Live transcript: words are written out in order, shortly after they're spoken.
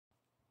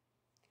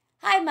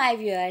Hi, my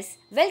viewers.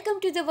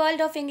 Welcome to the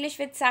world of English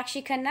with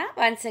Sakshi Khanna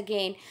once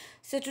again.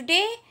 So,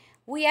 today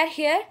we are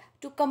here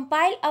to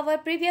compile our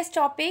previous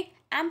topic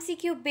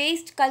MCQ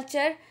based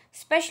culture,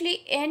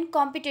 especially in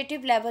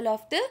competitive level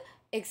of the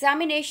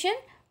examination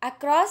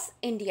across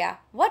India.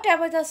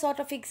 Whatever the sort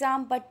of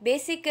exam, but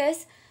basic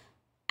is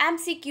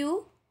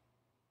MCQ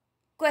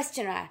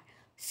questionnaire.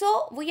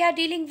 So we are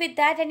dealing with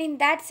that, and in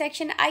that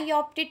section I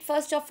opted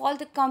first of all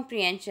the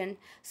comprehension.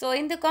 So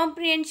in the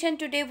comprehension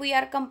today we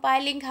are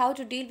compiling how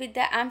to deal with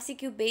the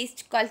MCQ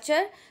based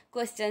culture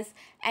questions,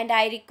 and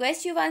I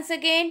request you once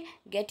again,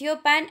 get your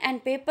pen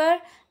and paper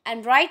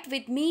and write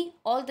with me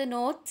all the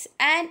notes,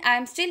 and I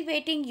am still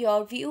waiting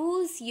your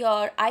views,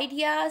 your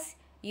ideas,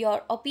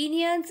 your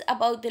opinions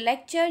about the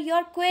lecture,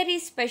 your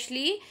queries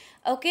especially.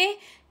 Okay,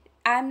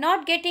 I am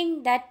not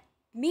getting that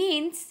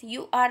means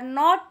you are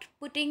not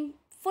putting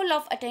full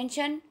of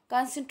attention,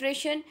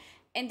 concentration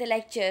in the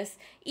lectures,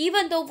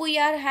 even though we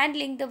are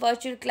handling the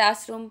virtual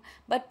classroom.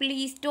 But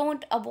please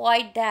don't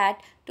avoid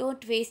that,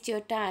 don't waste your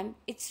time.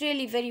 It's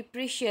really very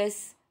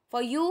precious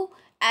for you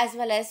as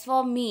well as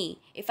for me.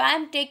 If I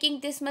am taking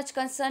this much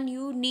concern,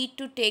 you need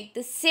to take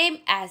the same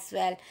as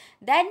well.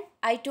 Then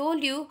I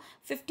told you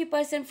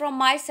 50% from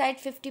my side,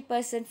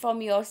 50%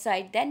 from your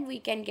side, then we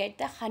can get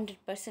the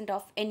 100%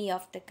 of any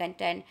of the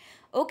content.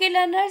 Okay,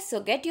 learners, so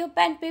get your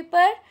pen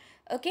paper.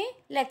 Okay,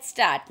 let's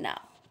start now.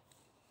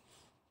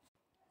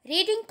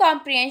 Reading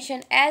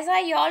comprehension, as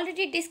I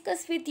already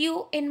discussed with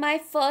you in my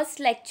first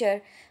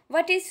lecture.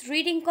 What is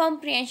reading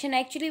comprehension?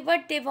 Actually,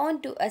 what they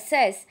want to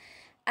assess.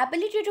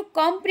 Ability to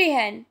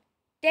comprehend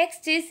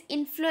text is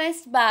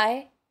influenced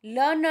by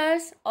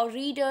learners or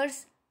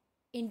readers'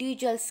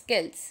 individual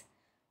skills.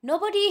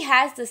 Nobody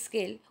has the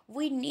skill.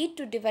 We need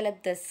to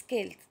develop the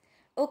skills.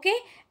 Okay,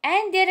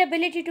 and their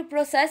ability to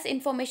process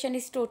information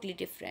is totally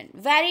different,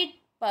 varied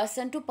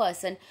person to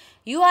person.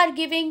 You are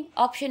giving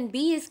option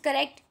B is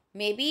correct,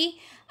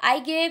 maybe I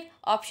gave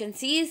option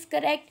C is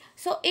correct.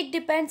 So it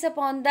depends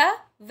upon the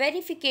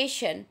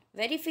verification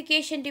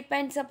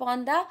depends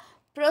upon the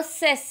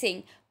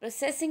processing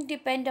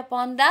depend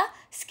upon the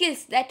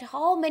skills, that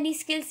how many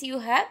skills you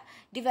have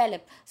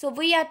developed. So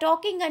we are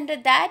talking under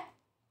that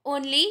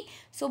only.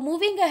 So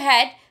moving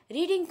ahead,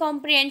 reading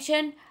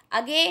comprehension,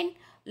 again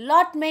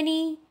lot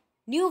many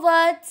new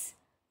words,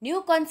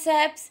 new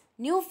concepts,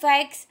 new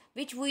facts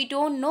which we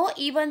don't know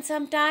even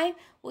sometime.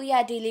 We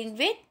are dealing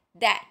with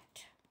that.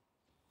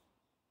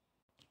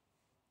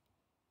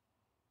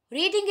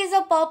 Reading is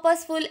a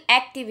purposeful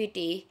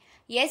activity.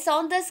 Yes,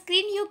 on the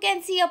screen you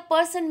can see a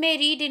person may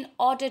read in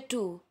order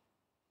to.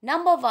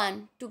 Number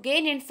one, to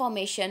gain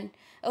information.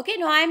 Okay,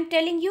 now I am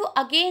telling you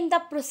again the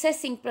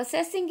processing.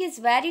 Processing is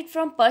varied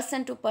from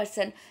person to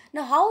person.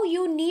 Now how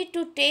you need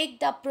to take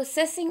the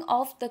processing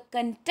of the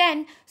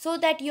content so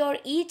that your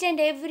each and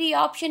every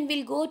option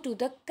will go to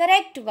the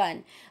correct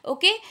one.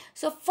 Okay,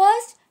 so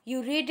first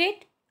you read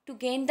it to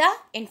gain the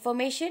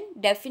information,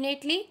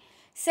 definitely.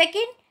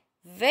 Second,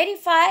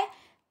 verify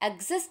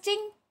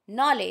existing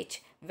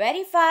knowledge.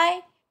 Verify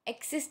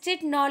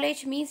existed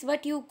knowledge means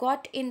what you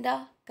got in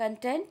the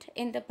content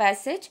in the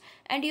passage,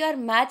 and you are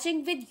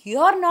matching with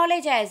your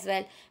knowledge as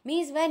well,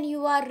 means when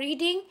you are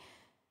reading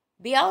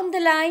beyond the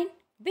line,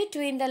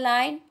 between the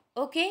line.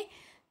 Okay,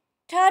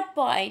 third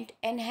point,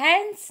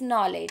 enhance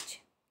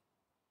knowledge.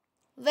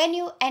 When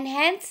you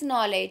enhance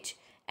knowledge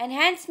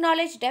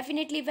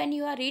definitely when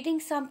you are reading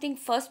something,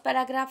 first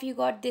paragraph you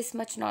got this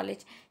much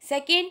knowledge,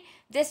 second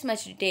this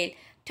much detail,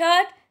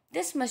 third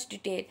this much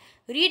detail.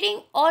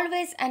 Reading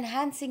always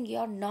enhancing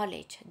your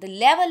knowledge, the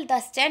level, the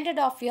standard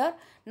of your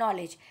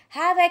knowledge.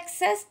 Have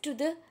access to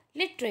the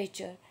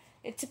literature.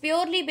 It's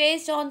purely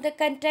based on the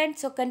content,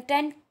 so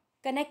content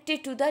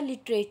connected to the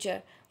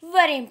literature,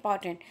 very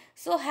important.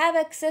 So have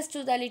access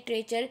to the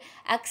literature,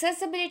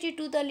 accessibility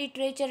to the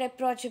literature,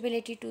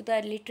 approachability to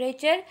the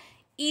literature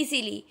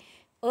easily.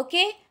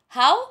 Okay,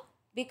 how?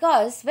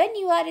 Because when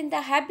you are in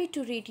the habit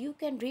to read, you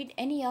can read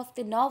any of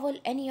the novel,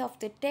 any of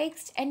the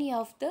text, any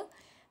of the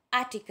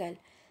article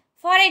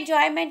for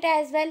enjoyment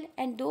as well.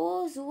 And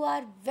those who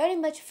are very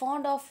much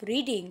fond of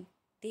reading,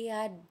 they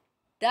are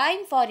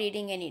dying for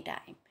reading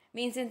anytime.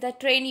 Means in the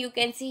train you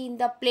can see, in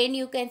the plane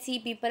you can see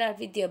people are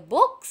with their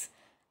books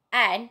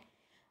and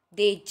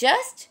they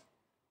just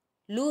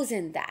lose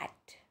in that.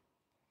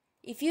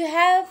 If you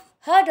have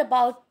heard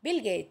about Bill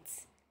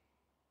Gates,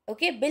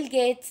 okay, Bill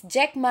Gates,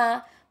 Jack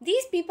Ma,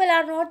 these people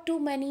are not too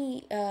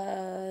many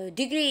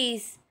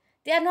degrees.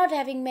 They are not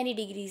having many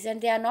degrees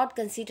and they are not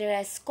considered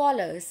as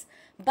scholars,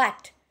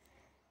 but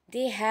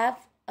they have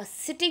a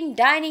sitting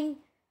dining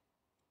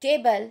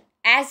table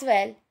as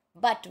well.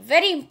 But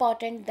very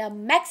important, the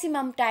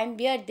maximum time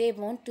where they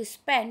want to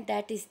spend,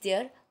 that is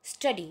their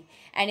study.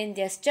 And in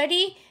their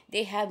study,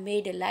 they have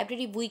made a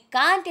library. We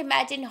can't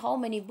imagine how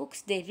many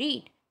books they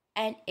read.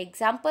 An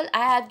example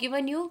I have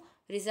given you,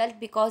 result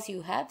because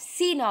you have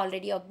seen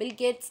already of Bill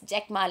Gates,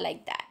 Jack Ma,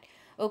 like that.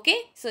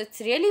 Okay, so it's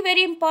really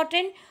very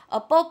important,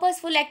 a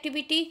purposeful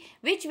activity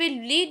which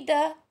will lead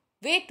the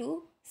way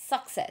to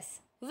success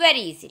very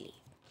easily.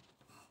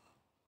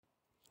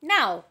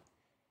 Now,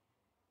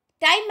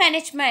 Time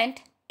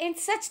management in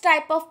such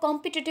type of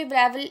competitive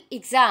level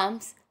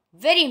exams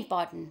very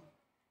important.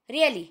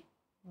 Really.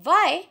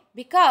 Why?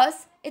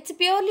 Because it's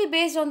purely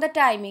based on the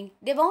timing.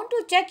 They want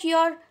to check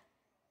your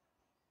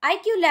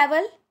IQ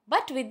level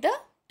but with the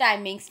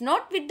timings,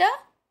 not with the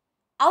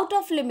out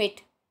of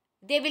limit.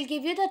 They will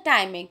give you the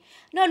timing.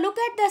 Now look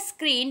at the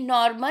screen.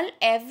 Normal,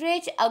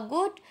 average, a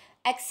good,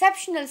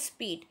 exceptional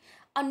speed.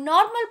 A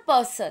normal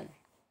person.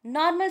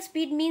 Normal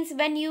speed means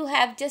when you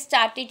have just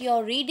started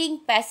your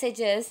reading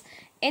passages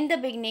in the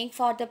beginning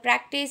for the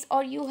practice,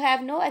 or you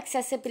have no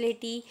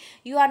accessibility,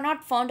 you are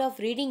not fond of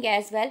reading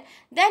as well,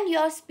 then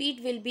your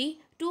speed will be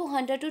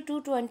 200 to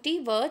 220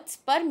 words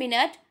per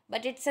minute,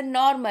 but it's a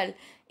normal.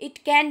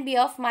 It can be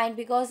of mine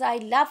because I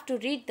love to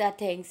read the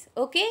things.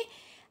 Okay,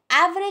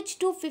 average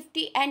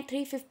 250 and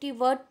 350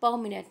 word per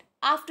minute.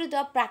 After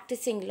the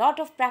practicing,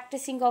 lot of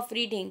practicing of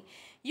reading,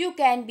 you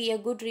can be a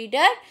good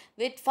reader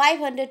with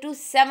 500 to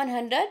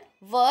 700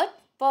 word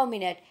per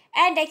minute,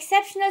 and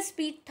exceptional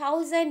speed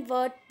 1000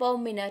 word per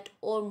minute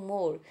or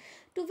more,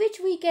 to which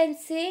we can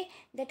say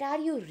that are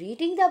you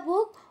reading the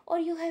book or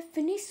you have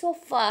finished so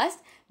fast.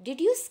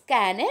 Did you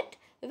scan it?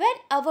 When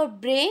our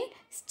brain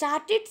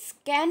started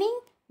scanning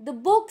the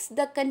books,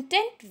 the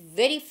content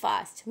very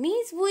fast,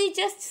 means we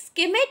just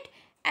skim it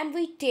and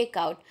we take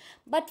out.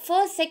 But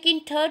first,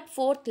 second, third,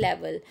 fourth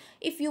level,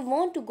 if you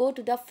want to go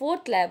to the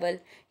fourth level,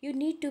 you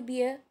need to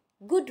be a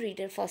good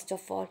reader. First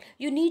of all,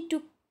 you need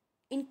to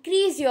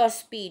increase your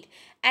speed,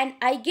 and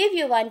I give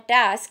you one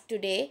task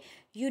today.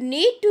 You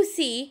need to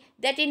see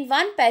that in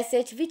one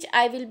passage which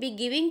I will be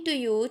giving to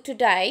you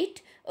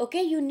tonight,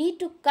 okay, you need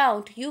to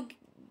count. You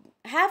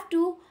have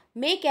to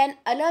make an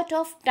alert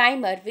of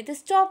timer with a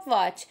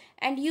stopwatch,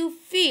 and you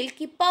feel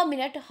ki per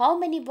minute how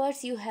many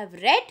words you have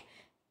read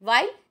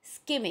while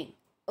skimming.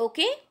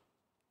 Okay,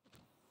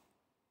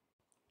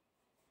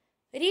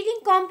 reading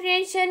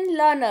comprehension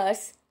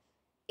learners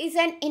is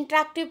an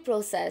interactive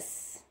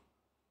process.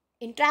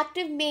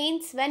 Interactive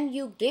means when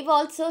you give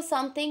also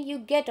something, you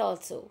get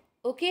also.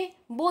 Okay,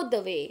 both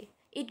the way.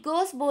 It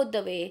goes both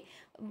the way,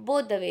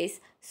 both the ways.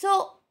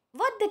 So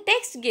what the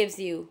text gives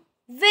you?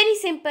 Very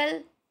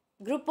simple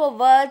group of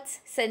words,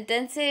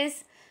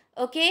 sentences,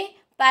 okay,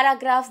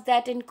 paragraphs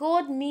that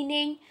encode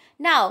meaning.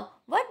 Now,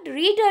 what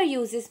reader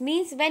uses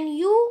means when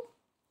you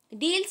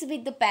deals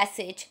with the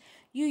passage,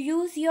 you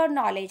use your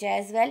knowledge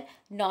as well.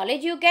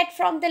 Knowledge you get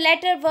from the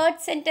letter, word,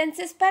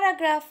 sentences,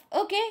 paragraph,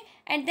 okay,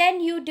 and then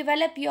you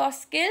develop your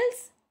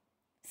skills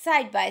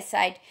side by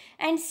side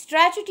and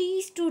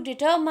strategies to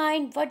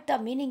determine what the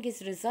meaning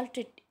is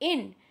resulted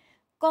in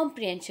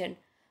comprehension.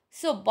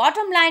 So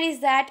bottom line is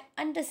that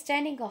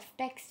understanding of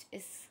text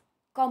is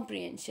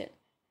comprehension.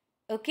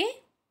 Okay,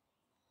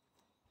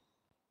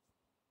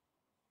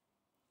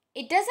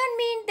 it doesn't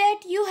mean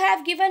that you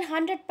have given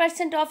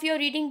 100% of your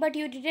reading but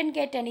you didn't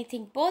get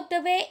anything. Both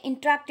the way,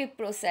 interactive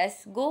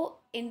process go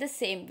in the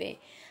same way.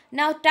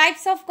 Now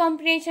types of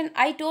comprehension,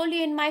 I told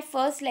you in my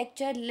first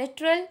lecture: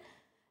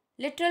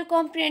 literal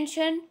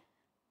comprehension,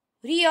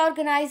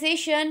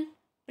 reorganization,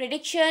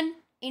 prediction,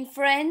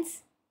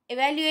 inference,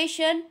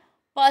 evaluation,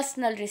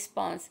 personal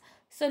response.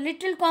 So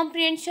literal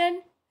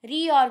comprehension,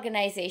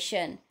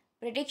 reorganization,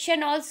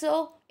 prediction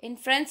also,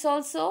 inference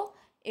also,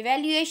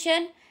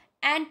 evaluation,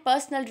 and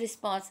personal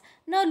response.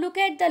 Now look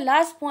at the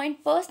last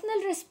point,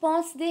 personal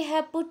response they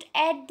have put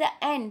at the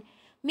end.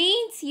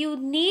 Means you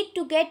need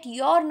to get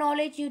your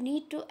knowledge, you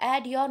need to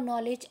add your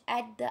knowledge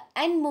at the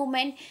end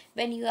moment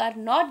when you are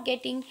not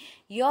getting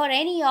your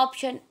any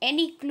option,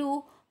 any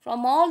clue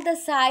from all the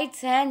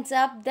sides, hands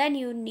up, then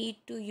you need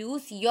to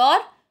use your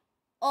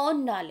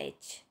own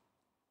knowledge.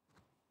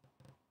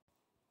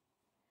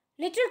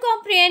 Literal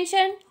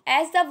comprehension,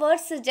 as the word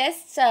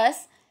suggests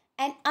us,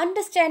 an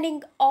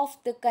understanding of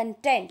the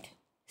content.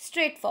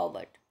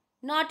 Straightforward.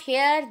 Not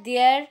here,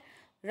 there,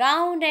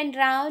 round and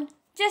round,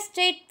 just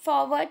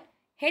straightforward,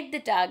 hit the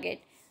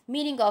target.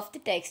 Meaning of the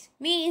text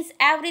means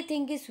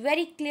everything is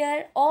very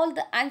clear, all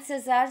the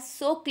answers are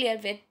so clear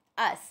with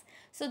us.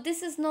 So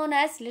this is known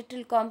as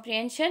literal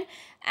comprehension,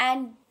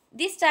 and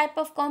this type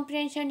of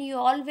comprehension you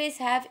always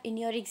have in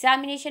your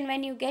examination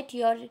when you get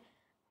your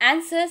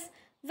answers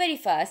very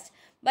fast.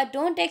 But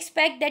don't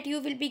expect that you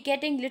will be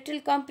getting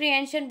little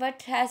comprehension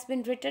what has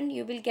been written.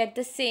 You will get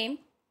the same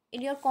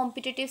in your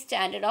competitive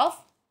standard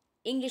of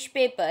English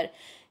paper.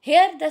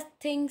 Here the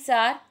things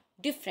are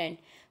different.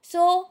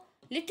 So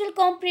little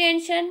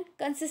comprehension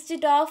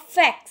consisted of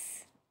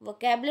facts,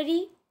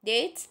 vocabulary,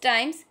 dates,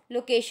 times,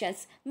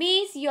 locations.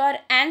 Means your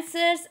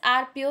answers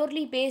are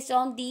purely based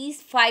on these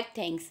 5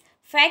 things: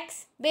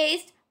 facts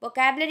based,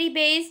 vocabulary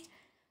based,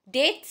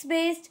 dates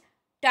based,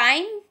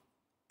 time,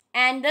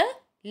 and the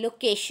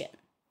location.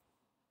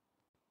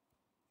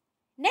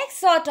 Next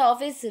sort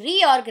of is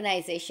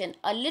reorganization.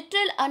 A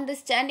little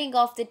understanding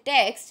of the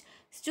text.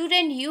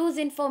 Students use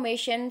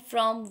information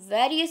from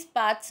various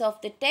parts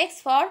of the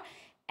text for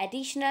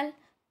additional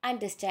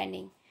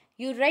understanding.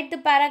 You read the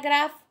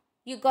paragraph,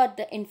 you got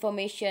the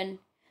information.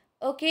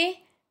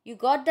 Okay, You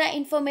got the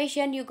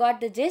information, you got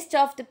the gist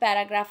of the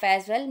paragraph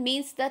as well,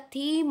 means the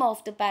theme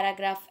of the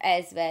paragraph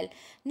as well.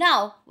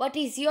 Now, what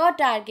is your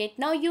target?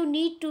 Now you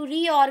need to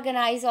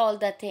reorganize all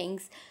the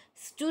things.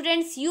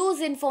 Students use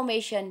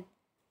information.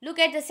 Look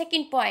at the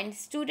second point.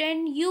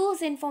 Students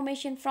use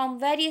information from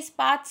various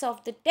parts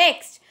of the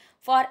text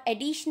for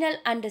additional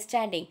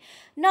understanding.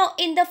 Now,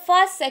 in the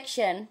first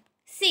section,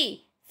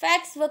 see,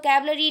 facts,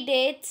 vocabulary,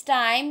 dates,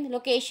 time,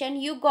 location,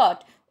 you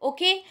got.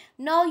 Okay,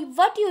 now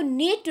what you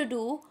need to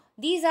do,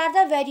 these are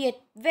the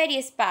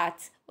various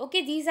parts.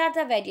 Okay, these are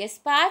the various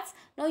parts.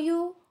 Now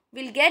you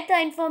will get the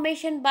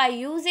information by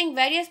using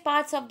various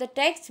parts of the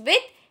text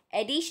with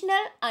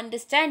additional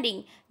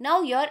understanding.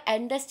 Now your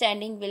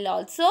understanding will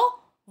also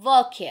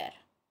work here.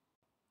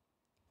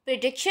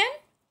 Prediction,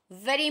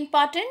 very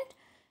important.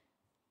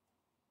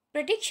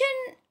 Prediction,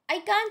 I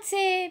can't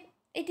say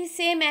it is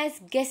same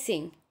as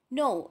guessing.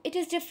 No, it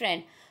is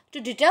different. To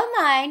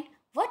determine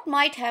what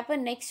might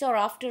happen next or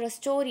after a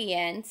story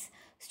ends,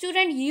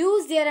 students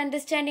use their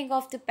understanding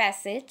of the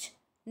passage,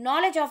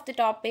 knowledge of the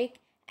topic,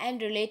 and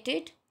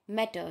related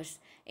matters.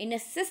 In a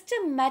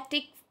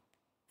systematic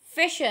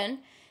fashion,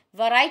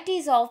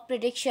 varieties of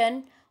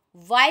prediction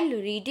while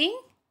reading,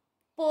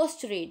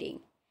 post-reading.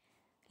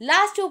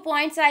 Last 2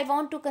 points I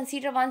want to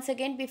consider once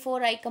again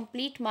before I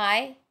complete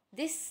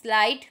this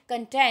slide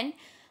content.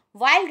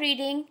 While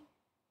reading,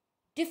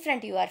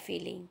 different you are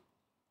feeling.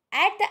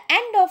 At the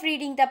end of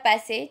reading the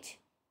passage,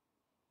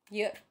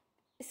 your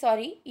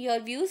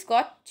views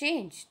got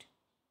changed,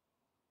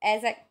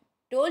 as I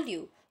told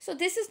you. So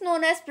this is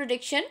known as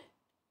prediction.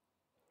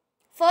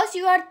 First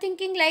you are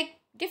thinking like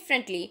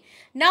differently.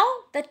 Now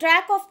the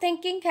track of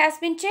thinking has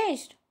been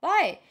changed.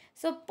 Why?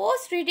 So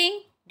post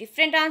reading,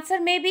 different answer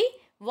maybe.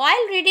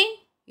 While reading,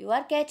 you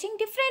are catching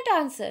different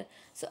answer.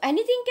 So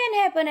anything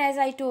can happen, as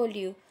I told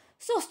you.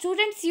 So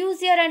students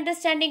use their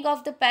understanding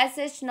of the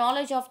passage,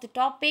 knowledge of the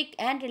topic,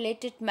 and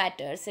related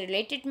matters.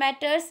 Related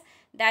matters,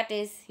 that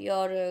is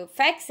your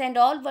facts and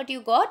all what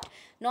you got.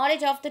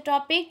 Knowledge of the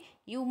topic,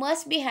 you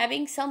must be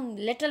having some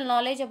little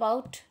knowledge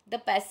about the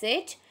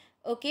passage.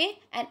 Okay,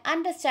 and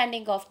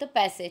understanding of the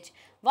passage.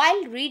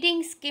 While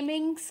reading,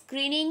 skimming,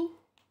 screening,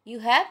 you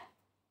have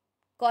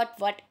got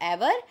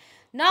whatever.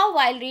 Now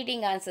while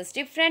reading, answers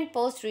different.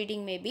 Post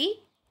reading,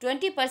 maybe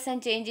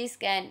 20% changes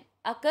can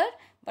occur,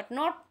 but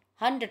not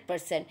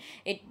 100%.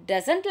 It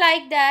doesn't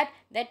like that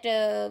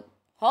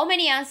how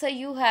many answers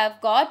you have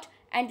got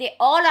and they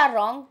all are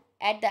wrong,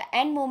 at the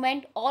end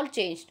moment all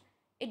changed.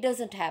 It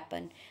doesn't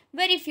happen.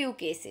 Very few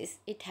cases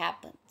it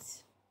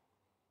happens.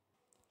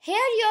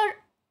 Here your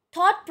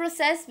thought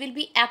process will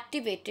be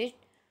activated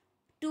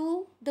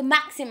to the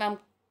maximum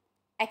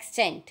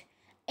extent.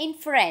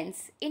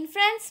 Inference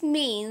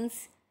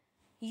means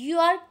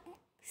your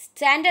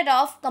standard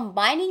of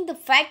combining the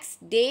facts,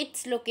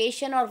 dates,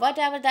 location, or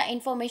whatever the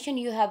information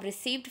you have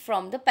received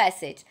from the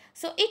passage.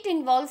 So it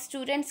involves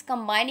students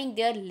combining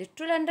their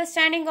literal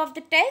understanding of the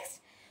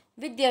text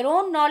with their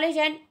own knowledge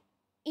and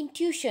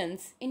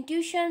intentions,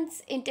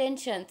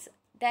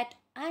 that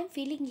I'm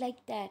feeling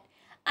like that,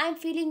 I'm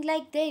feeling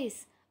like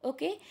this.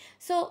 Okay,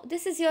 so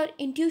this is your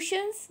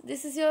intuitions,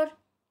 this is your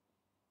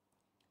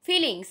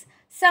feelings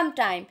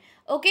sometime.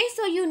 Okay,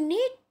 so you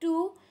need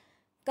to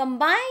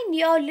combine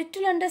your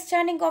little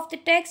understanding of the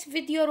text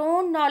with your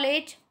own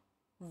knowledge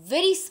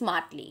very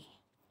smartly.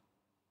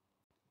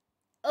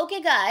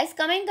 Okay guys,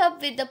 coming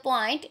up with the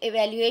point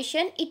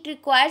evaluation, it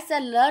requires a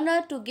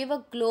learner to give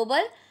a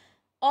global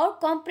or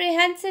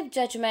comprehensive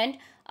judgment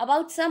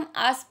about some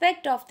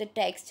aspect of the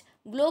text.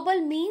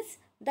 Global means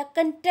the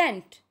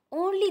content,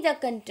 only the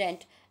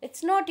content.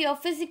 It's not your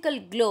physical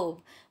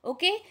globe.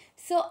 Okay,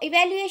 so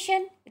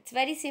evaluation, it's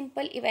very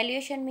simple.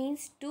 Evaluation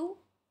means to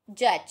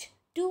judge,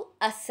 to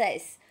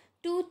assess,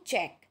 to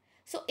check.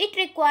 So it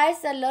requires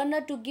the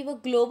learner to give a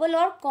global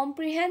or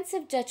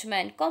comprehensive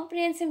judgment.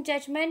 Comprehensive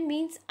judgment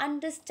means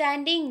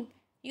understanding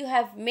you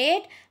have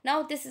made.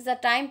 Now this is the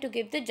time to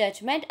give the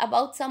judgment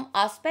about some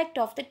aspect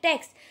of the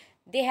text.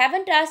 They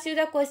haven't asked you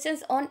the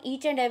questions on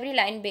each and every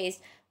line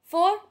based.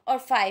 4 or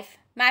 5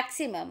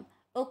 maximum.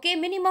 Okay,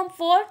 minimum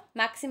 4,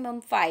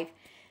 maximum 5.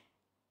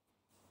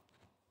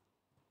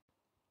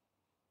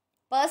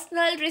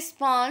 Personal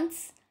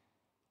response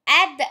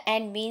at the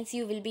end means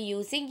you will be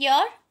using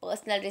your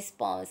personal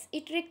response.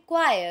 It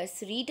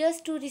requires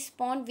readers to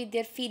respond with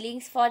their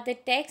feelings for the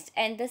text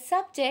and the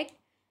subject.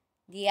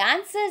 The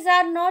answers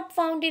are not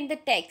found in the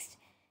text.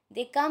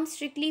 They come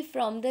strictly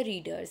from the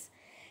readers.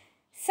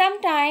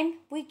 Sometimes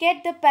we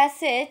get the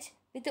passage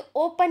with the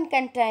open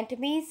content,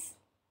 means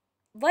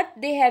what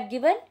they have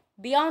given.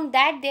 Beyond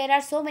that, there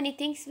are so many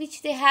things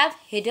which they have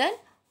hidden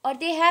or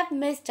they have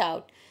missed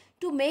out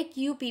to make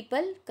you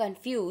people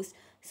confused.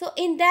 So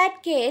in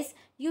that case,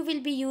 you will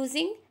be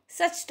using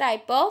such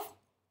type of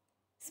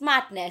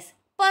smartness.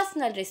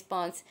 Personal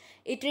response.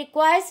 It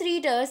requires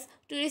readers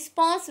to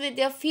respond with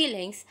their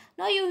feelings.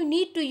 Now you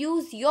need to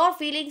use your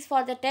feelings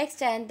for the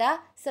text and the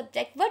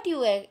subject. What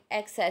you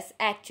access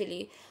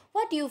actually.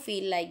 What you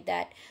feel like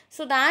that.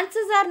 So the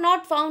answers are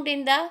not found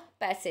in the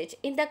passage.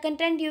 In the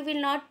content you will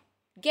not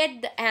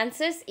get the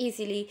answers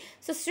easily.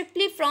 So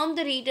strictly from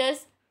the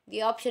readers,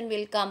 the option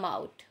will come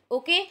out.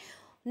 Okay,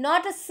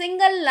 not a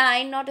single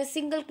line, not a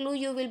single clue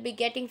you will be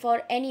getting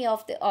for any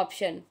of the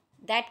option.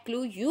 That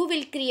clue you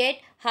will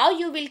create. How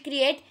you will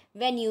create?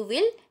 When you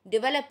will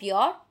develop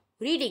your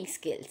reading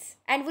skills,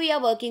 and we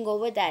are working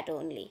over that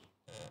only.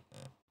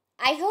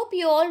 I hope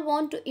you all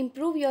want to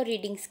improve your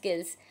reading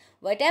skills.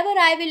 Whatever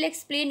I will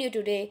explain you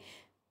today,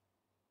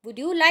 would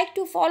you like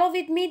to follow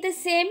with me the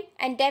same?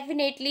 And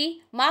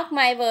definitely, mark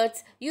my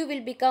words, you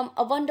will become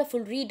a wonderful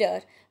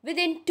reader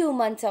within 2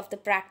 months of the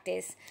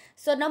practice.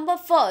 So number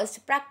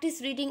first,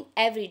 practice reading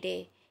every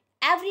day.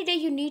 Every day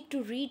you need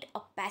to read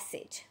a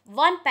passage,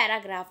 one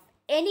paragraph,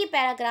 any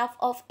paragraph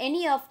of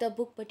any of the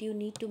book, but you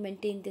need to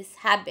maintain this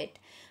habit.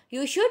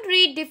 You should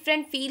read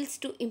different fields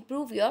to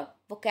improve your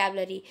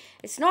vocabulary.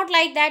 It's not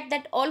like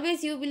that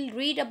always you will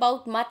read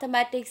about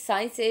mathematics,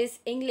 sciences,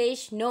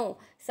 English. No,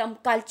 some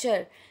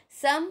culture,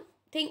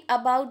 something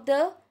about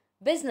the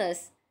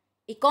business,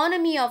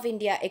 economy of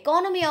India,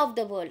 economy of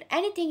the world.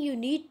 Anything you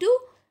need to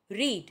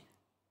read,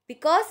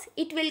 because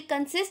it will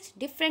consist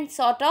different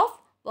sort of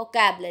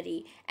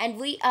vocabulary, and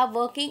we are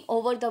working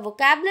over the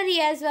vocabulary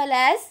as well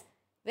as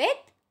with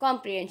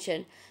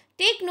comprehension.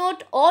 Take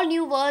note all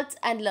new words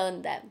and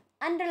learn them.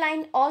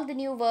 Underline all the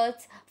new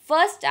words.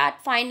 First start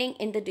finding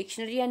in the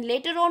dictionary, and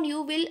later on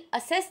you will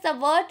assess the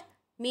word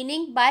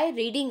meaning by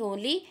reading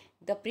only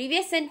the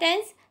previous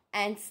sentence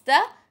and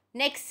the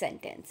next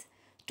sentence.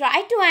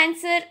 Try to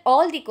answer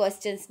all the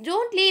questions.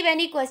 Don't leave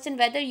any question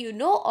whether you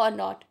know or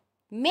not.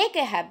 Make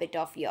a habit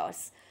of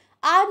yours.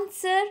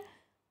 Answer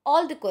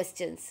all the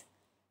questions.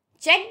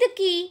 Check the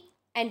key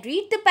and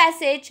read the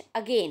passage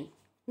again.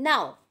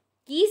 Now,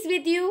 keys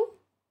with you.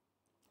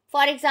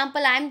 For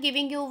example, I am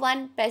giving you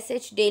one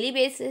passage daily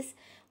basis.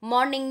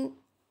 Morning,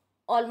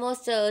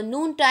 almost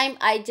noon time,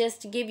 I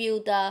just give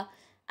you the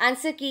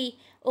answer key.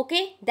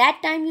 Okay, that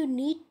time you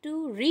need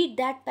to read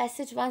that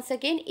passage once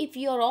again. If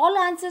your all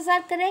answers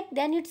are correct,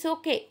 then it's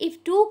okay.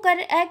 If two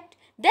correct,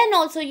 then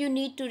also you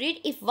need to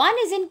read. If one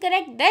is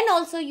incorrect, then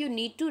also you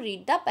need to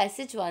read the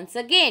passage once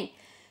again.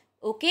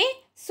 Okay,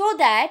 so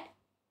that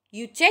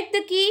you check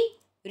the key,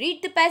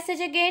 read the passage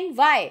again.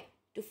 Why?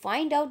 To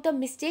find out the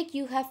mistake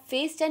you have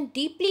faced and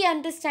deeply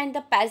understand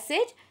the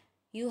passage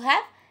you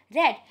have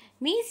read.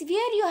 Means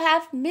where you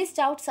have missed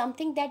out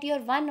something that your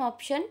one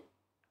option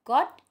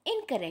got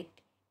incorrect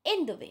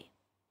in the way.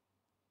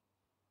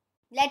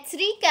 Let's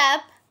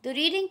recap the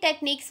reading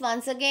techniques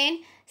once again.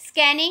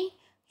 Scanning.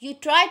 You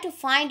try to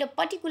find a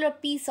particular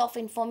piece of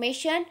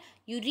information.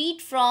 You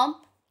read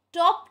from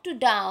top to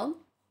down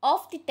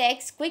of the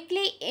text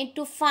quickly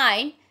to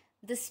find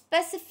the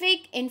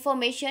specific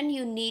information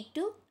you need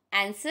to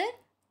answer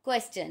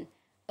question.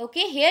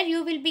 Okay, here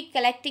you will be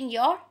collecting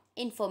your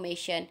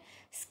information.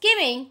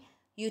 Skimming.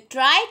 You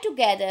try to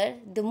gather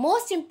the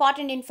most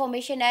important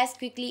information as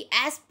quickly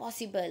as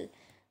possible.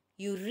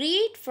 You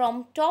read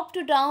from top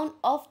to down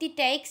of the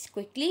text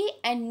quickly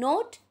and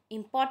note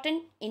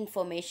important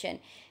information.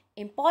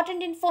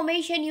 Important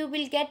information you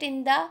will get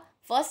in the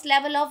first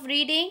level of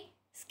reading.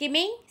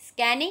 Skimming,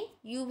 scanning,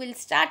 you will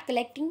start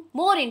collecting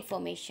more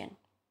information.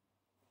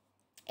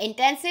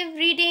 Intensive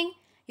reading.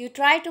 You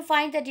try to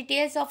find the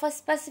details of a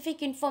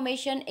specific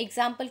information.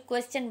 Example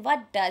question,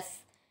 what does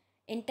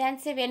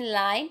intensive in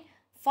line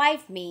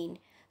 5 mean?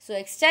 So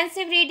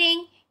extensive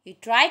reading, you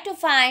try to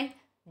find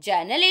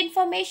general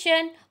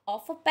information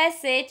of a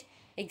passage.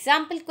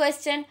 Example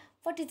question,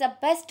 what is the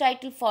best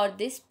title for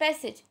this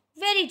passage?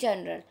 Very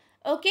general.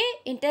 Okay,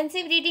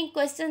 intensive reading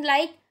questions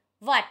like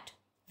what,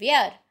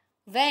 where,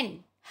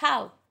 when,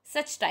 how,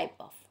 such type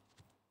of.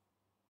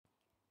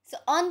 So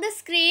on the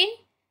screen,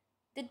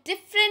 the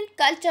different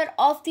culture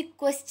of the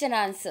question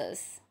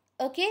answers,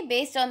 okay,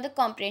 based on the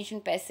comprehension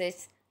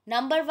passage.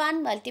 Number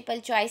 1, multiple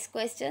choice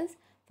questions,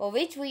 for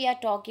which we are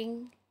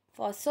talking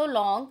for so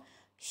long.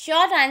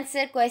 Short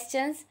answer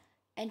questions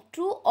and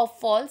true or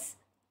false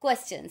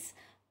questions.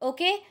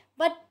 Okay,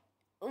 but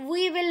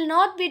we will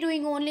not be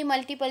doing only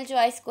multiple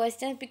choice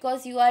questions,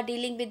 because you are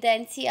dealing with the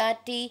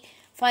NCERT,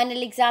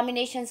 final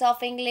examinations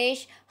of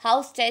English,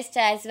 house test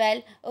as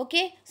well.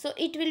 Okay, so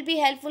it will be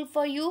helpful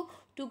for you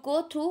to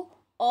go through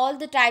all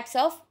the types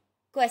of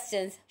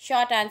questions,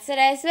 short answer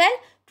as well,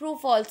 true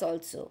false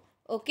also.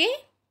 Okay,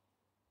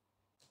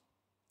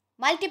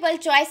 multiple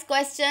choice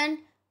question.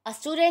 A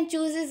student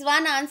chooses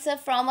one answer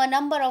from a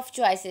number of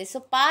choices. So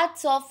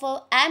parts of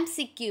a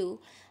MCQ,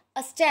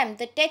 a stem,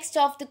 the text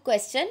of the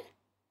question,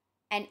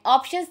 and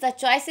options, the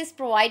choices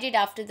provided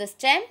after the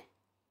stem,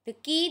 the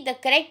key, the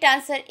correct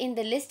answer in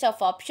the list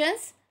of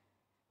options,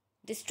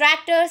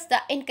 distractors, the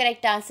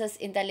incorrect answers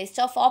in the list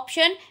of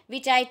option,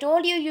 which I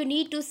told you, you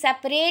need to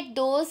separate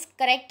those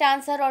correct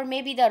answer or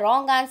maybe the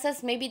wrong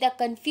answers, maybe the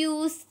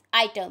confused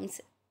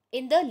items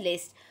in the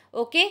list.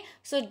 Okay,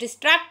 so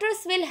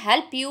distractors will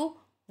help you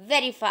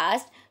very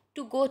fast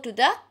to go to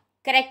the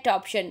correct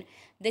option.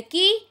 The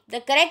key,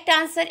 the correct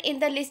answer in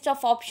the list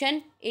of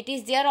option, it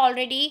is there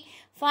already.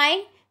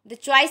 Fine. The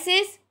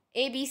choices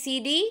A, B, C,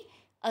 D,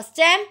 a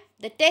stem,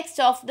 the text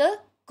of the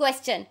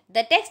question.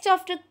 The text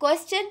of the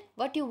question,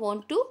 what you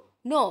want to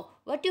know,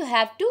 what you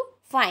have to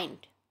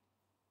find.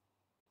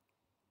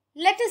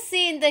 Let us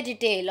see in the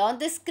detail. On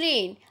the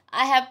screen,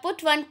 I have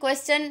put one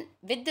question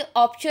with the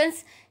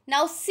options.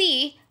 Now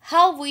see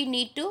how we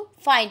need to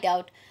find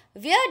out.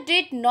 Where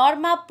did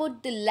Norma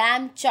put the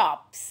lamb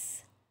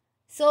chops?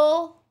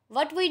 So,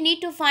 what we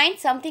need to find?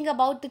 Something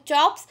about the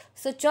chops.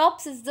 So,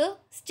 chops is the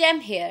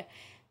stem here.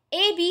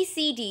 A, B,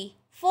 C, D.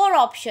 4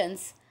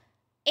 options.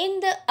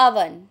 In the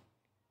oven,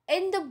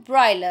 in the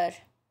broiler,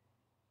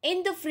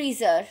 in the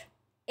freezer,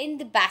 in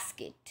the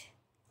basket.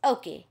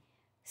 Okay.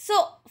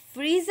 So,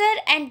 freezer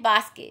and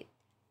basket,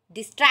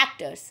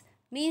 distractors,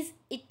 means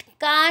it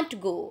can't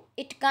go.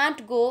 It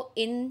can't go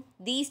in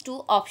these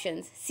 2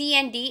 options. C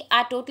and D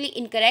are totally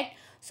incorrect.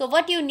 So,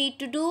 what you need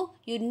to do?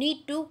 You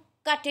need to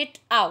cut it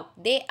out.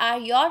 They are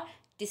your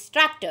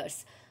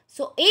distractors.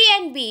 So, A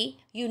and B,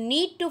 you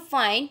need to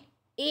find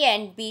A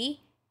and B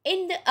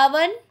in the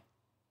oven,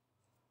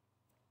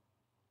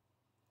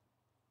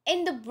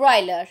 in the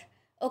broiler.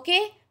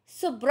 Okay.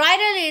 So,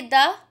 broiler is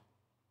the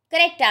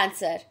correct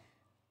answer.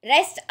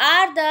 Rest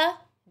are the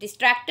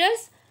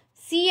distractors.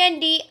 C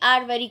and D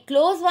are very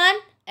close one,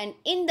 and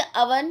in the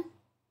oven,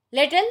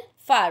 little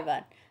far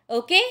one.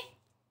 Okay.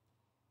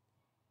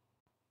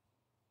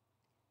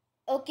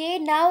 Okay,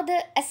 now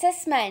the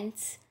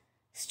assessments.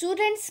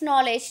 Students'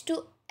 knowledge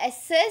to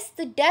assess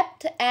the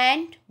depth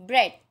and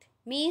breadth,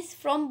 means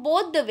from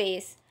both the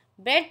ways,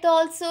 breadth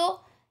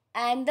also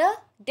and the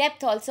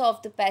depth also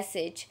of the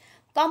passage.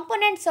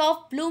 Components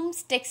of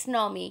Bloom's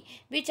taxonomy,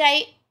 which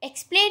I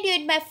explained you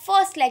in my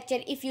first lecture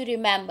if you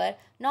remember.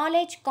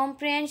 Knowledge,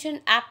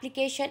 comprehension,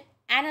 application,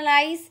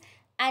 analyze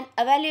and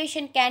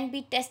evaluation can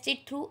be tested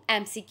through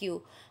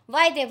MCQ.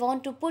 Why they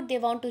want to put? They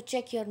want to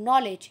check your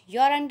knowledge,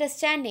 your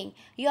understanding,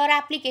 your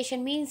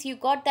application, means you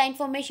got the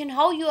information,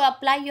 how you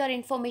apply your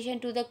information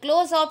to the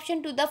close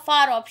option, to the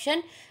far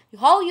option,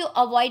 how you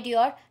avoid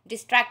your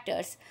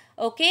distractors.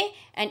 Okay,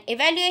 and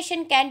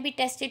evaluation can be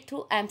tested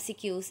through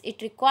MCQs.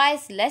 It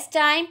requires less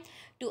time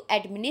to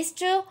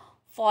administer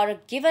for a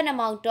given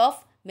amount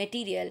of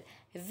material.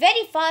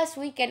 Very fast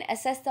we can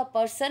assess the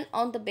person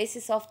on the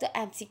basis of the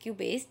MCQ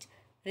based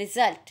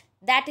result.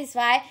 That is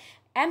why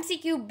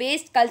MCQ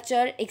based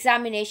culture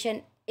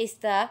examination is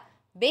the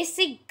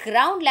basic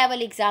ground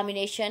level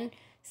examination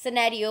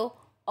scenario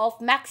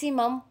of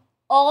maximum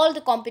all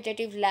the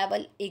competitive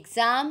level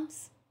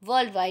exams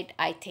worldwide,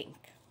 I think.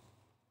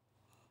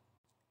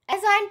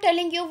 As I am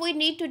telling you, we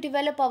need to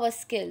develop our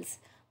skills.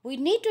 We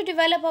need to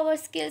develop our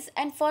skills,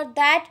 and for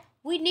that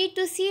we need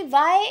to see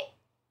why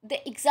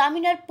the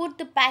examiner put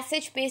the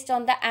passage based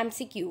on the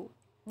MCQ.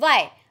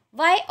 Why?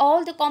 Why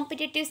all the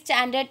competitive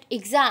standard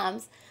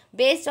exams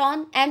based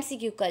on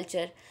MCQ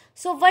culture?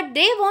 So what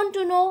they want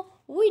to know,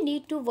 we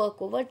need to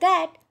work over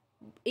that.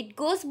 It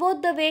goes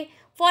both the way.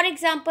 For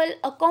example,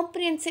 a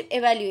comprehensive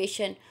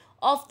evaluation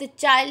of the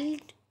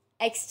child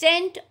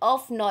extent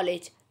of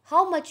knowledge.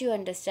 How much you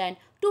understand,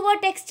 to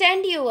what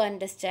extent you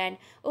understand,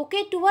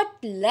 okay, to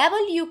what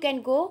level you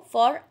can go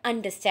for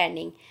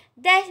understanding.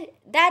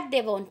 That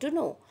they want to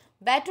know.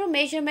 Better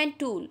measurement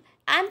tool.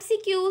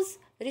 MCQs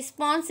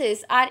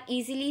responses are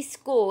easily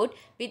scored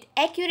with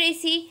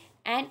accuracy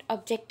and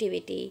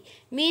objectivity,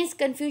 means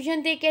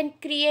confusion they can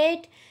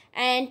create,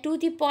 and to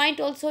the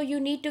point also you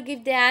need to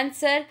give the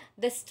answer.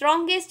 The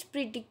strongest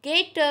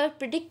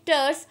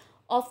predictors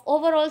of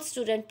overall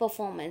student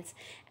performance,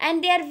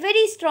 and they are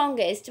very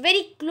strongest,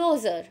 very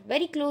closer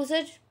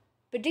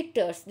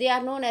predictors. They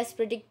are known as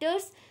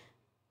predictors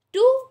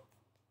to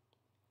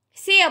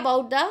say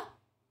about the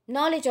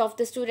knowledge of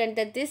the student,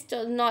 that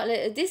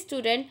this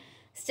student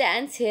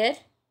stands here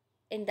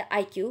in the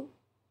IQ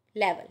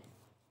level.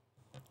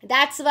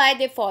 That's why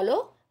they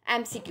follow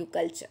MCQ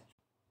culture.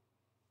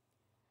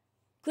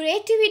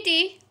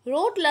 Creativity,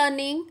 rote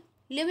learning,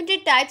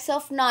 limited types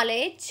of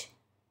knowledge,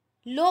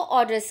 low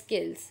order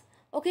skills.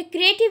 Okay,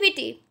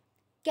 creativity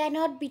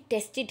cannot be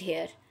tested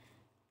here.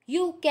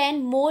 You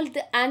can mold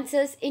the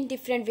answers in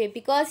different way,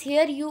 because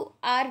here you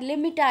are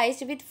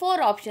limitized with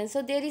 4 options.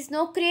 So there is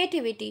no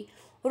creativity.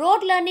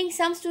 Rote learning,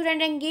 some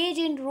students engage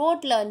in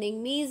rote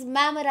learning, means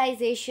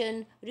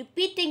memorization,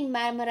 repeating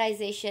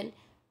memorization.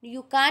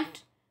 You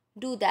can't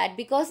do that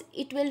because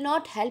it will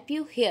not help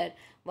you here.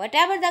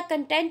 Whatever the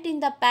content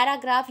in the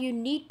paragraph, you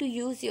need to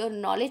use your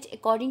knowledge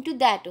according to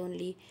that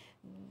only.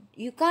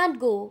 You can't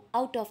go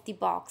out of the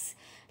box.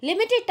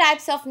 Limited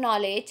types of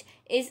knowledge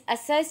is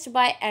assessed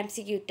by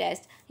MCQ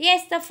test.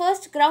 Yes, the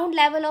first ground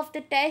level of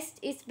the test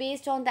is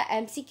based on the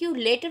MCQ.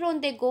 Later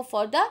on they go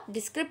for the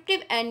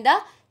descriptive and the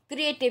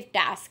creative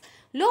task.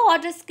 Low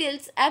order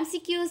skills,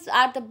 MCQs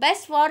are the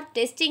best for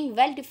testing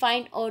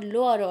well-defined or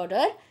lower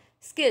order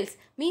skills,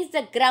 means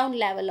the ground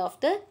level of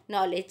the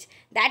knowledge.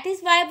 That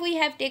is why we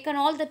have taken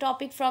all the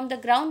topic from the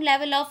ground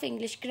level of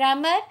English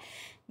grammar,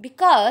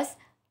 because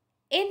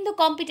in the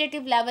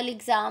competitive level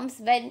exams,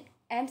 when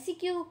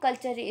MCQ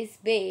culture is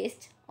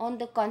based on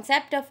the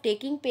concept of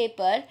taking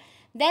paper,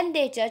 then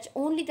they judge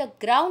only the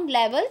ground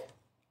level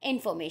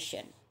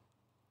information.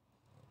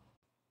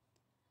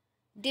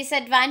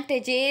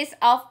 Disadvantages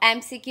of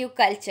MCQ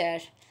culture.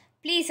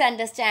 Please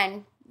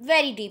understand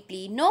very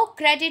deeply. No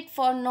credit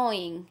for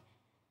knowing.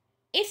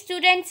 If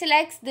student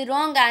selects the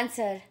wrong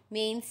answer,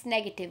 means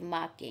negative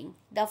marking.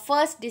 The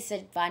first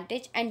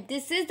disadvantage, and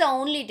this is the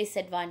only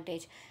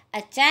disadvantage,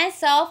 a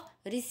chance of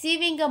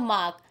receiving a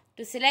mark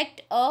to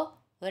select a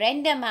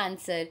random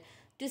answer.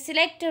 To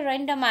select a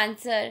random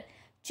answer,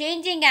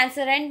 changing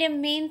answer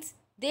random means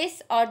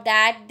this or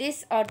that,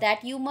 this or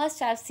that. You must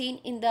have seen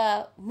in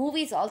the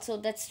movies also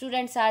that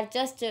students are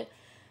just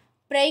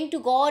praying to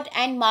God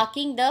and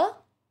marking the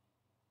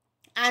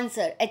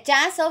answer. A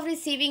chance of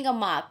receiving a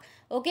mark.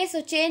 Okay,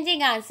 so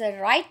changing answer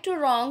right to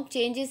wrong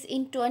changes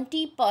in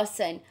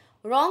 20%.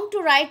 Wrong to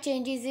right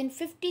changes in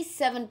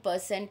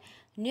 57%.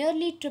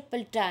 Nearly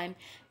triple time.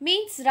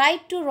 Means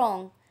right to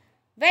wrong.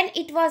 When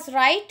it was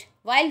right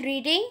while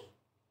reading,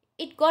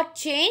 it got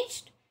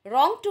changed.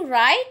 Wrong to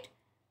right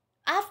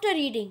after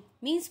reading.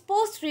 Means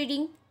post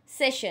reading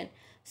session.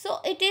 So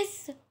it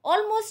is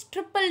almost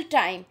triple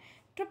time.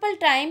 Triple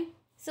time.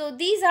 So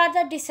these are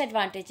the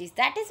disadvantages.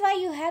 That is why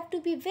you have to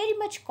be very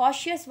much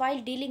cautious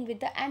while dealing with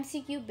the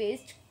MCQ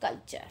based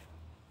culture.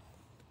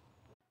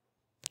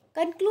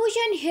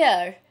 Conclusion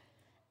here.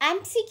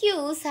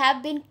 MCQs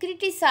have been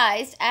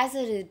criticized as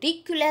a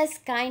ridiculous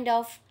kind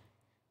of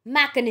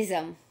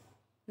mechanization,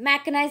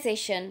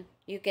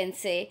 you can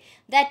say,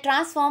 that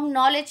transform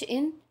knowledge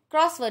in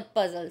crossword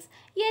puzzles.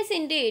 Yes,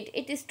 indeed,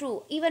 it is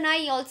true. Even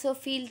I also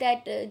feel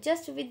that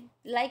just with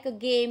like a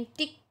game,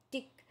 tick,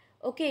 tick,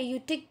 okay, you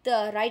tick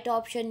the right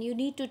option, you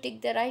need to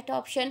tick the right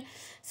option.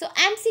 So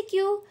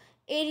MCQ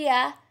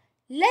area,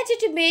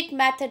 legitimate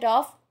method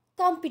of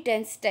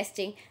competence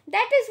testing.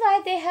 That is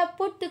why they have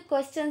put the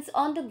questions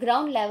on the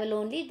ground level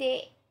only.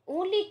 They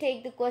only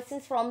take the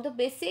questions from the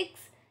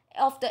basics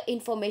of the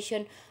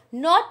information,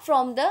 not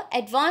from the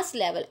advanced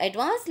level.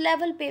 Advanced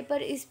level paper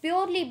is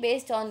purely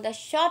based on the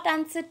short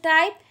answer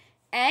type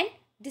and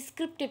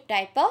descriptive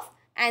type of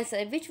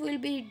answer, which we will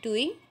be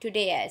doing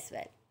today as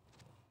well.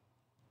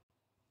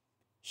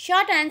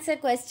 Short answer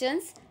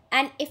questions,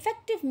 an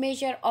effective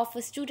measure of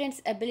a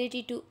student's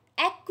ability to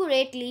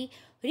accurately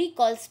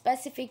recall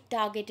specific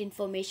target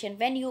information.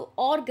 When you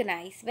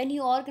organize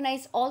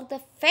all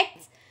the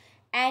facts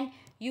and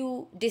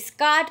you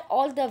discard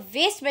all the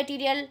waste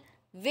material,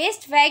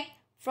 waste fact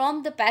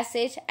from the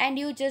passage, and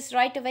you just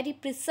write a very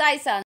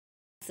precise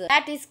answer,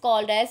 that is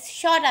called as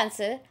short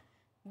answer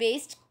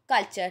based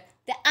culture.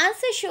 The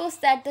answer shows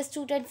that the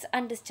students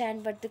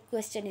understand what the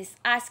question is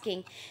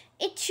asking.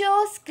 It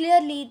shows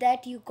clearly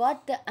that you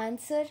got the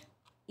answer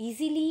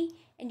easily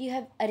and you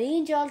have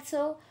arranged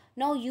also.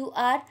 Now you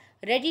are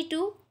ready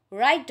to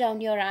write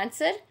down your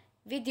answer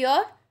with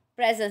your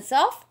presence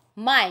of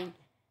mind,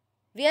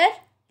 where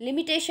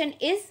limitation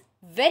is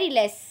very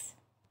less.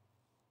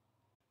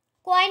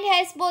 Coin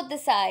has both the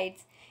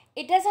sides.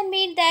 It doesn't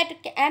mean that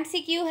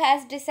MCQ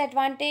has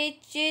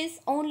disadvantages,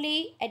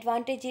 only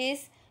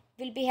advantages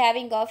will be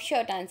having of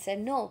short answer.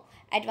 No,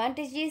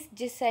 advantages,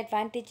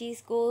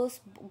 disadvantages go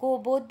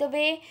both the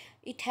way.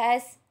 It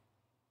has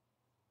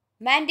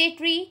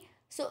mandatory.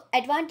 So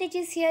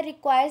advantages here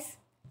requires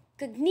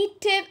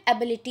cognitive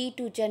ability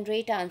to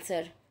generate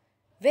answer.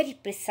 Very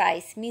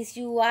precise, means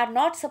you are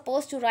not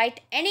supposed to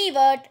write any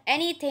word,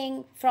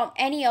 anything from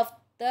any of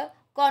the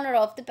corner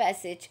of the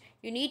passage.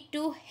 You need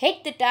to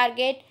hit the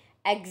target,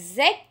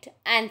 exact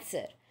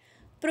answer.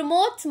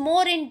 Promotes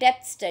more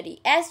in-depth study,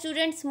 as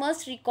students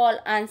must recall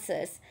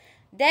answers.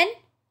 Then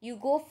you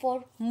go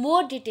for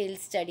more detailed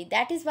study.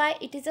 That is why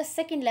it is a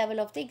second level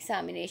of the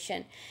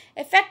examination.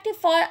 Effective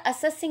for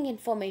assessing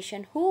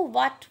information, who,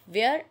 what,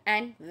 where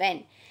and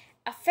when.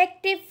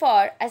 Effective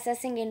for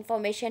assessing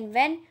information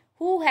when,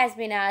 who has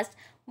been asked,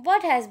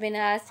 what has been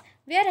asked,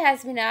 where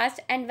has been asked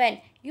and when.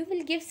 You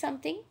will give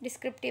something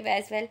descriptive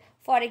as well.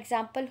 For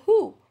example,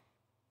 who,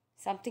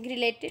 something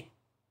related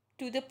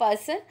to the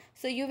person.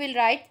 So you will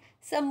write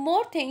some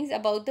more things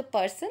about the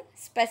person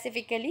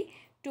specifically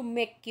to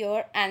make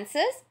your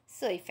answers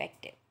so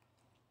effective.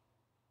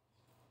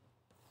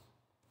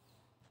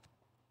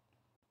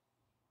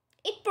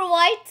 It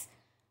provides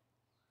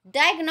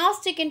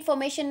diagnostic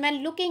information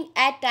when looking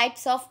at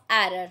types of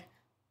error,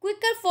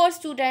 quicker for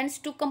students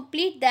to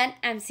complete than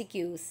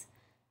MCQs.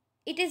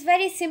 It is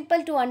very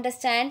simple to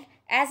understand.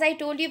 As I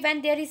told you,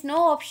 when there is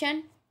no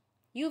option,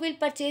 you will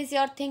purchase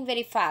your thing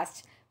very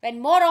fast. When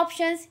more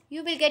options,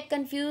 you will get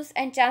confused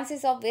and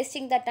chances of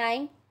wasting the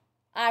time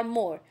are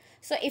more.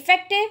 So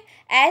effective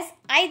as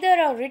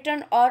either a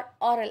written or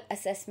oral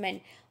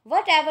assessment.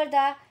 Whatever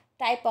the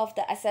type of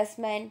the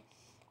assessment,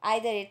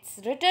 either it's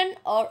written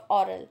or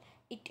oral,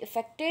 it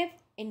effective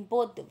in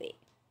both the way.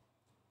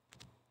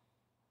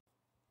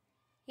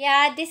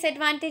 Yeah,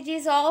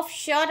 disadvantages of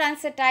short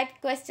answer type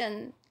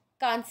question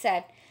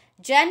concept.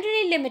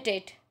 Generally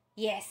limited.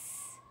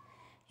 Yes.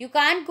 You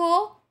can't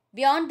go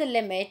beyond the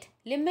limit.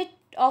 Limit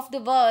of the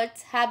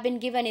words have been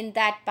given in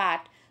that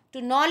part.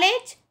 To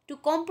knowledge, to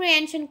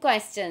comprehension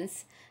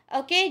questions.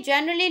 Okay,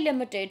 generally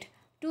limited.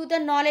 To the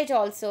knowledge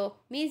also.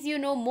 Means you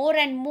know more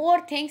and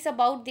more things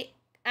about the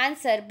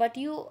answer, but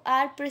you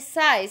are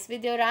precise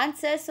with your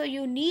answer, so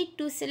you need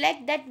to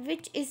select that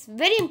which is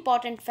very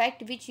important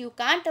fact which you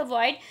can't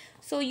avoid,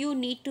 so you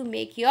need to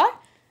make your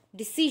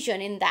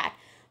decision in that.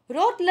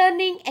 Rote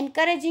learning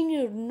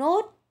encouraging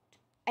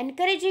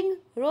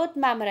rote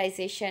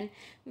memorization.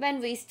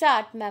 When we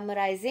start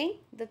memorizing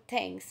the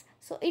things,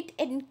 so it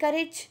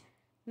encourage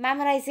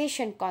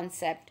memorization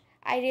concept.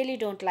 I really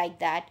don't like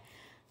that.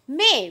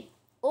 May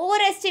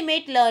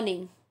overestimate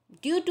learning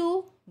due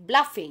to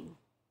bluffing.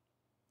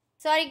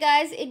 Sorry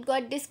guys, it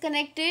got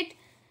disconnected.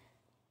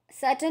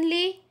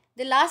 Certainly,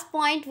 the last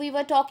point we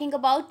were talking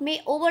about,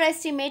 may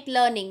overestimate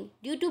learning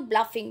due to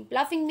bluffing.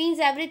 Bluffing means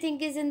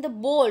everything is in the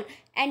bold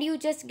and you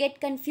just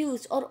get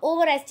confused, or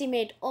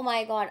overestimate. Oh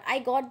my god, I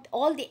got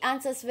all the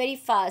answers very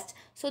fast.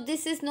 So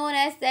this is known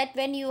as that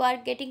when you are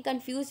getting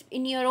confused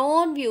in your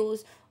own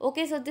views.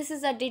 Okay, so this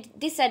is a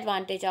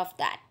disadvantage of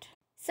that.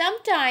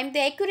 Sometimes the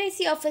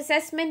accuracy of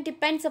assessment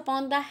depends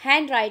upon the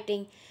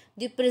handwriting,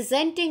 the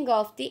presenting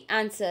of the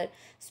answer.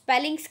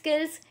 Spelling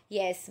skills,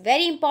 yes,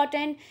 very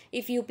important.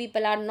 If you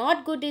people are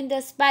not good in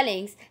the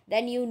spellings,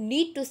 then you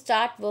need to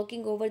start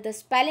working over the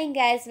spelling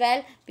as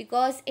well,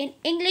 because in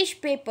English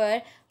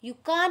paper you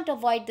can't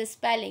avoid the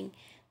spelling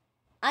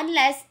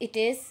unless it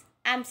is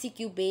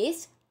MCQ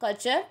based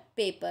culture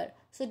paper.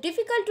 So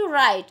difficult to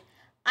write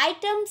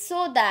items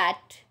so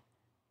that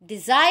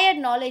desired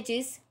knowledge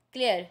is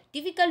clear.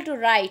 Difficult to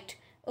write,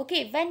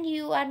 okay, when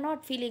you are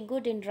not feeling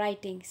good in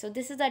writing. So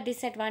this is the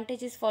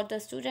disadvantages for the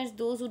students,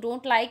 those who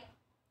don't like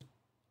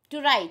to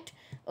write,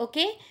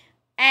 okay,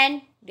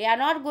 and they are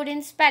not good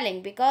in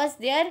spelling, because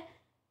there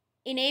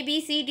in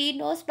ABCD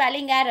no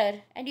spelling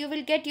error and you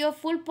will get your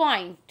full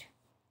point.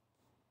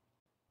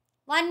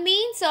 One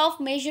means of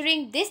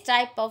measuring this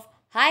type of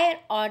higher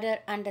order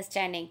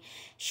understanding.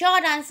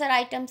 Short answer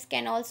items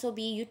can also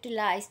be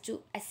utilized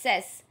to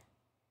assess.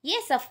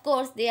 Yes, of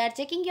course, they are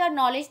checking your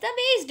knowledge. The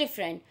way is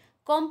different.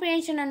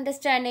 Comprehension,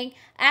 understanding,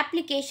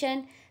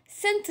 application,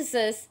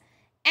 synthesis,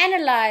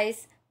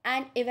 analyze,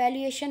 and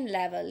evaluation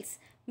levels.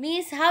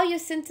 Means how you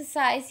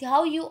synthesize,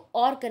 how you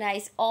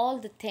organize all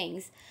the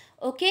things.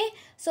 Okay,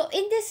 so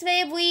in this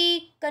way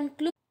we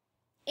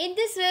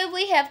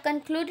have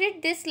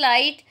concluded this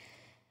slide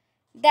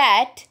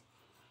that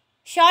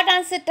short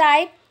answer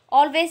type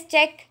always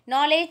check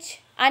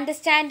knowledge,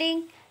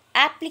 understanding,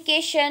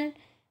 application,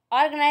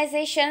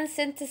 organization,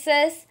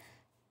 synthesis,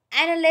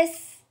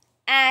 analysis,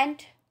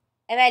 and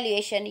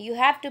evaluation. You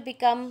have to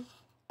become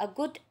a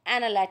good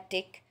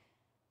analytic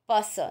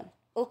person,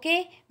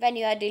 okay, when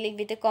you are dealing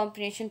with the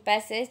comprehension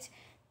passage.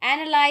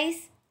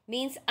 Analyze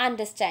means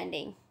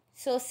understanding.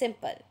 So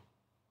simple.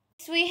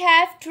 So we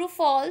have true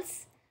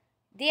false.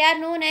 They are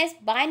known as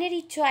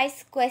binary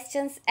choice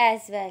questions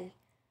as well.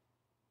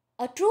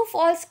 A true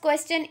false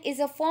question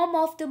is a form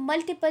of the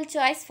multiple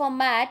choice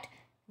format.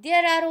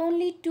 There are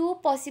only two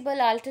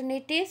possible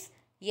alternatives,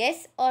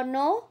 yes or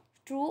no,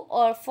 true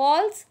or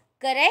false,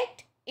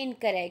 correct,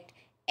 incorrect,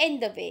 in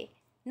the way.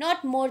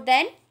 Not more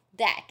than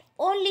that.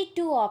 Only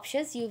two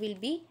options you will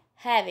be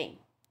having.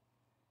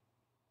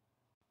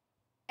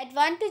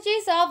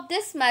 Advantages of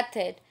this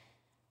method.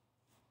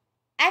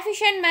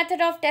 Efficient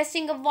method of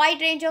testing a wide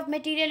range of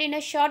material in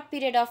a short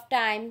period of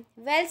time.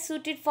 Well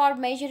suited for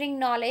measuring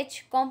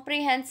knowledge,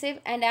 comprehensive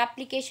and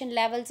application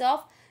levels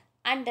of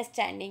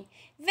understanding.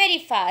 Very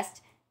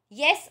fast.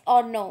 Yes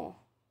or no.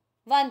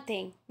 One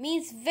thing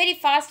means very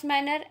fast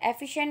manner,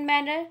 efficient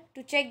manner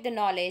to check the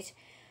knowledge,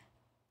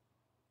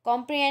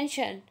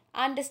 comprehension,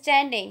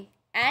 understanding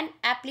and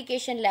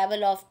application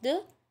level of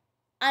the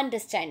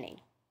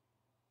understanding.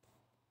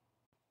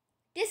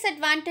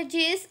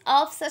 Disadvantages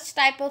of such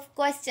type of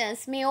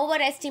questions. May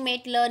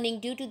overestimate learning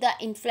due to the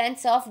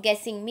influence of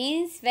guessing.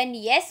 Means when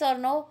yes or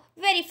no,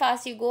 very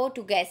fast you go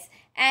to guess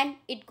and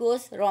it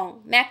goes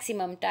wrong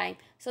maximum time.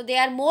 So they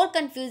are more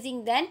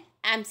confusing than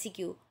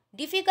MCQ.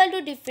 Difficult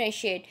to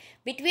differentiate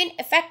between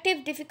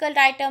effective difficult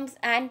items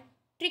and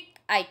trick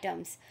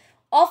items.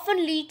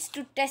 Often leads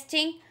to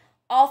testing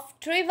of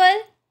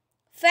trivial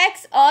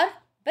facts or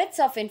bits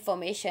of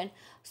information.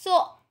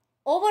 So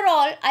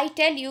overall, I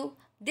tell you,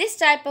 this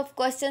type of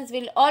questions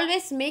will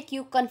always make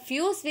you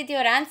confused with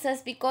your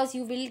answers, because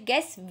you will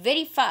guess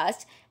very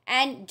fast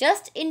and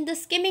just in the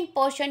skimming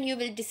portion you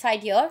will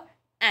decide your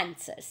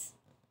answers.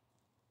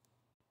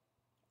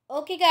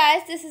 Okay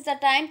guys, this is the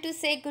time to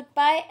say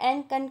goodbye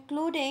and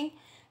concluding.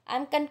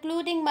 I'm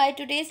concluding my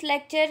today's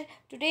lecture.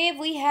 Today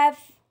we have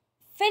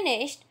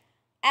finished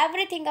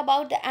everything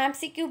about the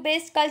MCQ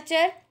based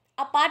culture.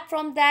 Apart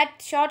from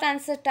that, short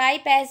answer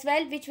type as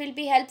well, which will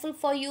be helpful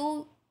for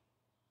you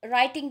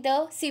writing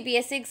the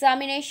CBSE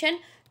examination.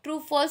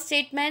 True false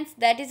statements,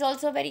 that is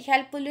also very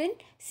helpful in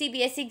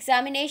CBSE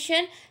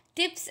examination.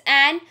 Tips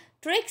and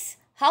tricks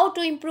how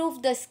to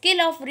improve the skill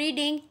of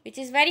reading, which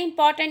is very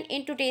important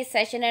in today's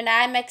session, and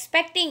I am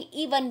expecting,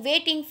 even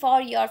waiting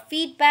for your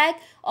feedback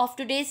of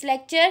today's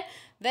lecture,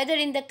 whether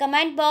in the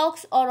comment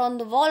box or on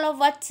the wall of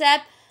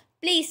WhatsApp.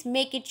 Please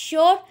make it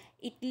sure.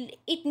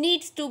 It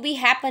needs to be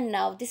happen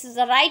now. This is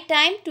the right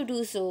time to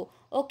do so.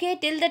 Okay,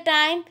 till the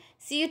time,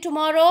 see you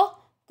tomorrow.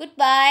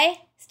 Goodbye.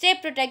 Stay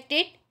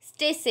protected,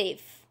 stay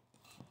safe.